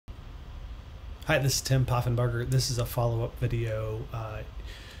Hi, this is Tim Poffenbarger. This is a follow-up video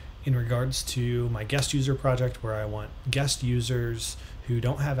in regards to my guest user project where I want guest users who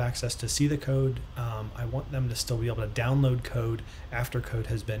don't have access to see the code. I want them to still be able to download code after code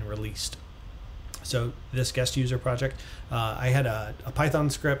has been released. So this guest user project, I had a Python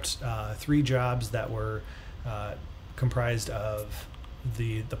script, 3 jobs that were comprised of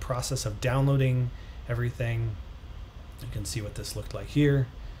the process of downloading everything. You can see what this looked like here,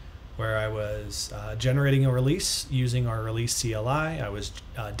 where I was generating a release using our release CLI. I was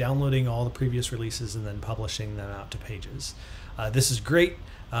downloading all the previous releases and then publishing them out to Pages. This is great.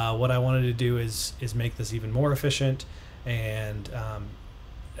 What I wanted to do is make this even more efficient and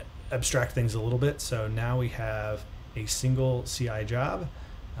abstract things a little bit. So now we have a single CI job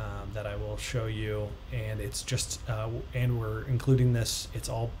that I will show you, and it's just and we're including this. It's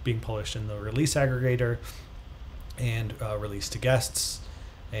all being published in the release aggregator and released to guests.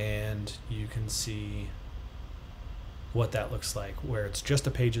 And you can see what that looks like, where it's just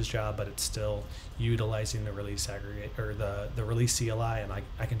a Pages job, but it's still utilizing the release aggregate or the release CLI, and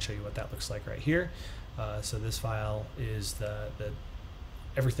I can show you what that looks like right here. So this file is the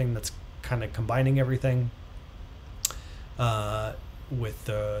everything that's kind of combining everything with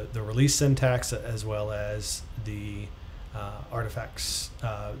the release syntax as well as the artifacts,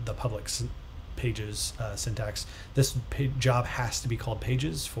 the public Pages syntax. This job has to be called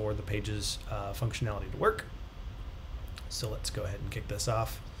Pages for the Pages functionality to work. So let's go ahead and kick this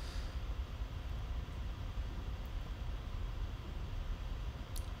off.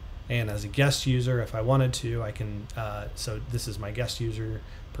 And as a guest user, if I wanted to, I can, so this is my guest user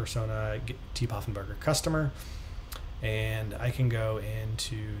persona, T. Poffenbarger customer. And I can go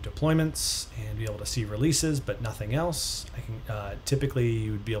into deployments and be able to see releases, but nothing else. I can typically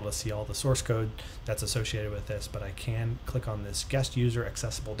you would be able to see all the source code that's associated with this, but I can click on this guest user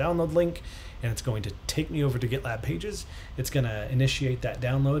accessible download link, and it's going to take me over to GitLab Pages. It's going to initiate that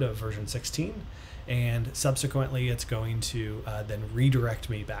download of version 16, and subsequently it's going to then redirect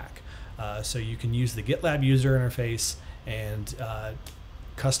me back. So you can use the GitLab user interface, and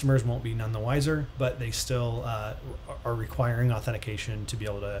customers won't be none the wiser, but they still are requiring authentication to be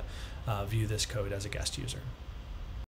able to view this code as a guest user.